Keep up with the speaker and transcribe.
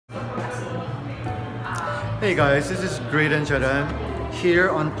Hey guys, this is Great and Charan here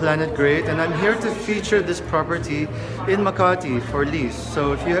on Planet Great, and I'm here to feature this property in Makati for lease.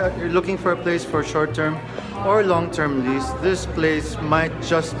 So if you're looking for a place for short-term or long-term lease, this place might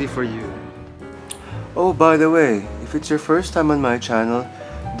just be for you. Oh, by the way, if it's your first time on my channel,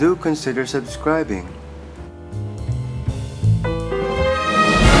 do consider subscribing.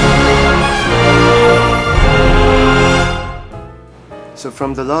 So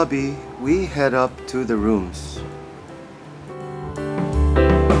from the lobby, we head up to the rooms.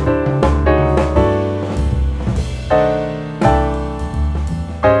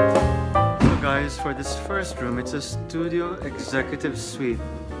 So guys, for this first room, it's a studio executive suite.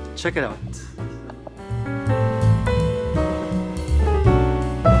 Check it out.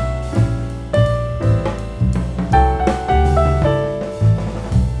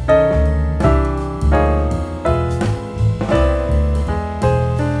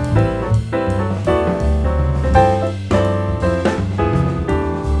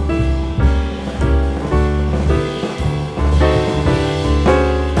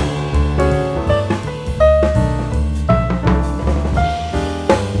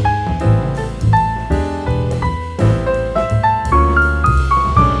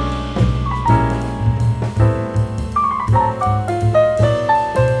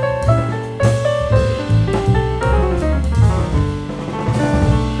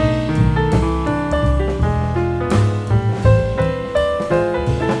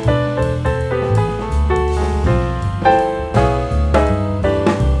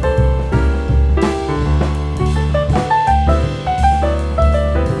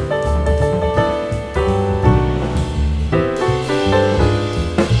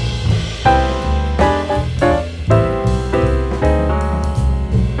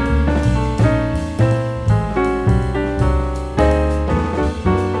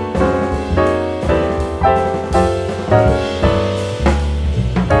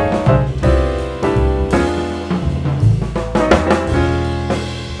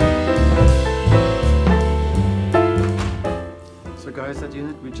 That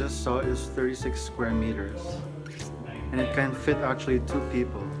unit we just saw is 36 square meters, and it can fit actually 2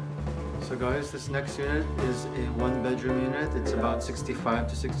 people. So guys, this next unit is a 1-bedroom unit. It's about 65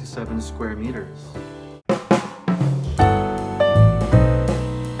 to 67 square meters.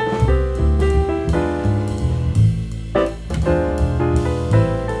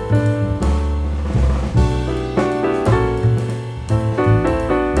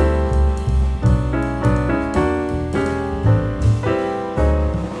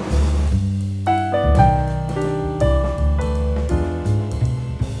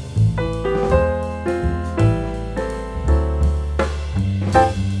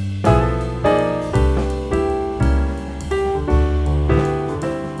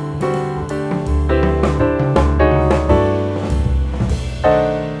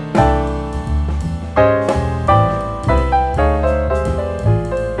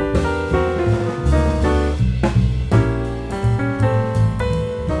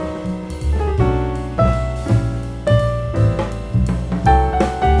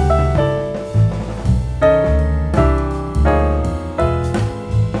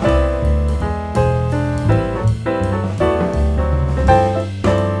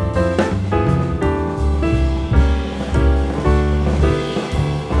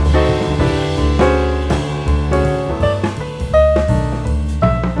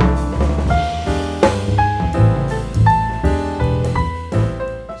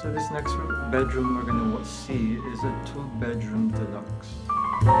 Bedroom we're going to see is a 2-bedroom deluxe.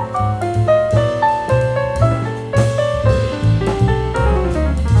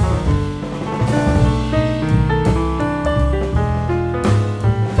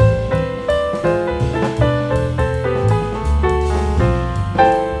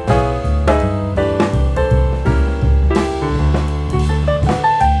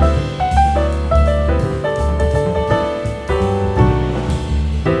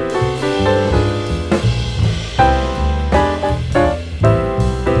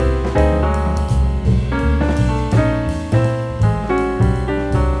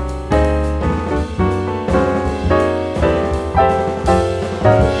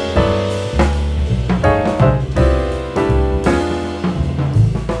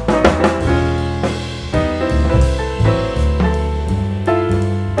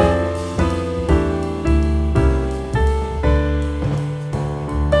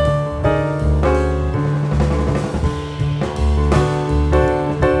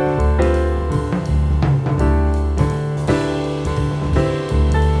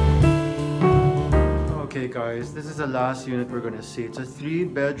 last unit we're gonna see. It's a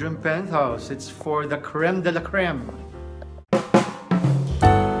 3-bedroom penthouse. It's for the creme de la creme.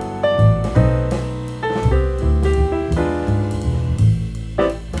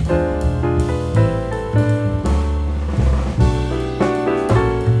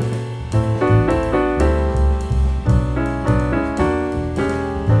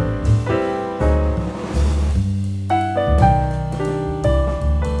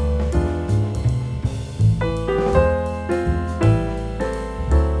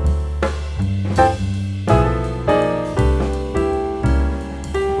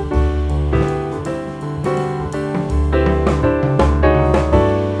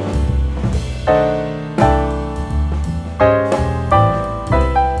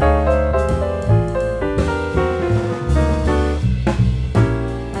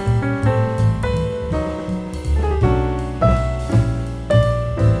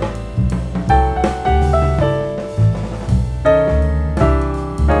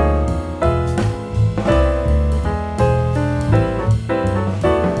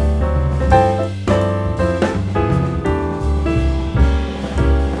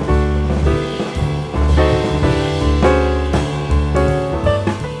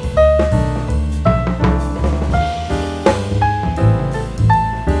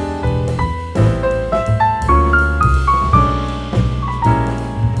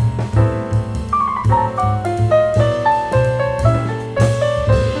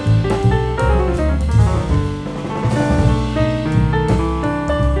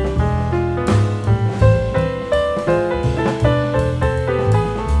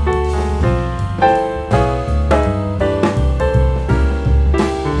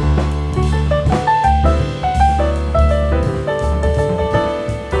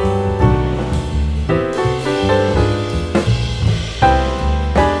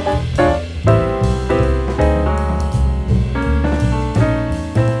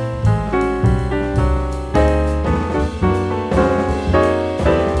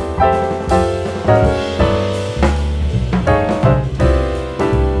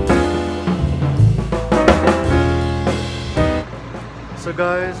 So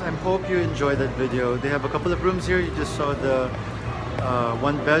guys, I hope you enjoyed that video. They have a couple of rooms here. You just saw the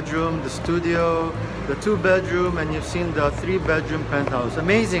 1-bedroom, the studio, the 2-bedroom, and you've seen the 3-bedroom penthouse.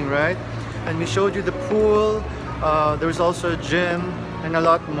 Amazing, right? And we showed you the pool. There's also a gym and a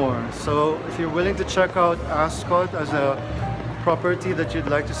lot more. So if you're willing to check out Ascott as a property that you'd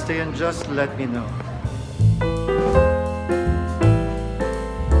like to stay in, just let me know.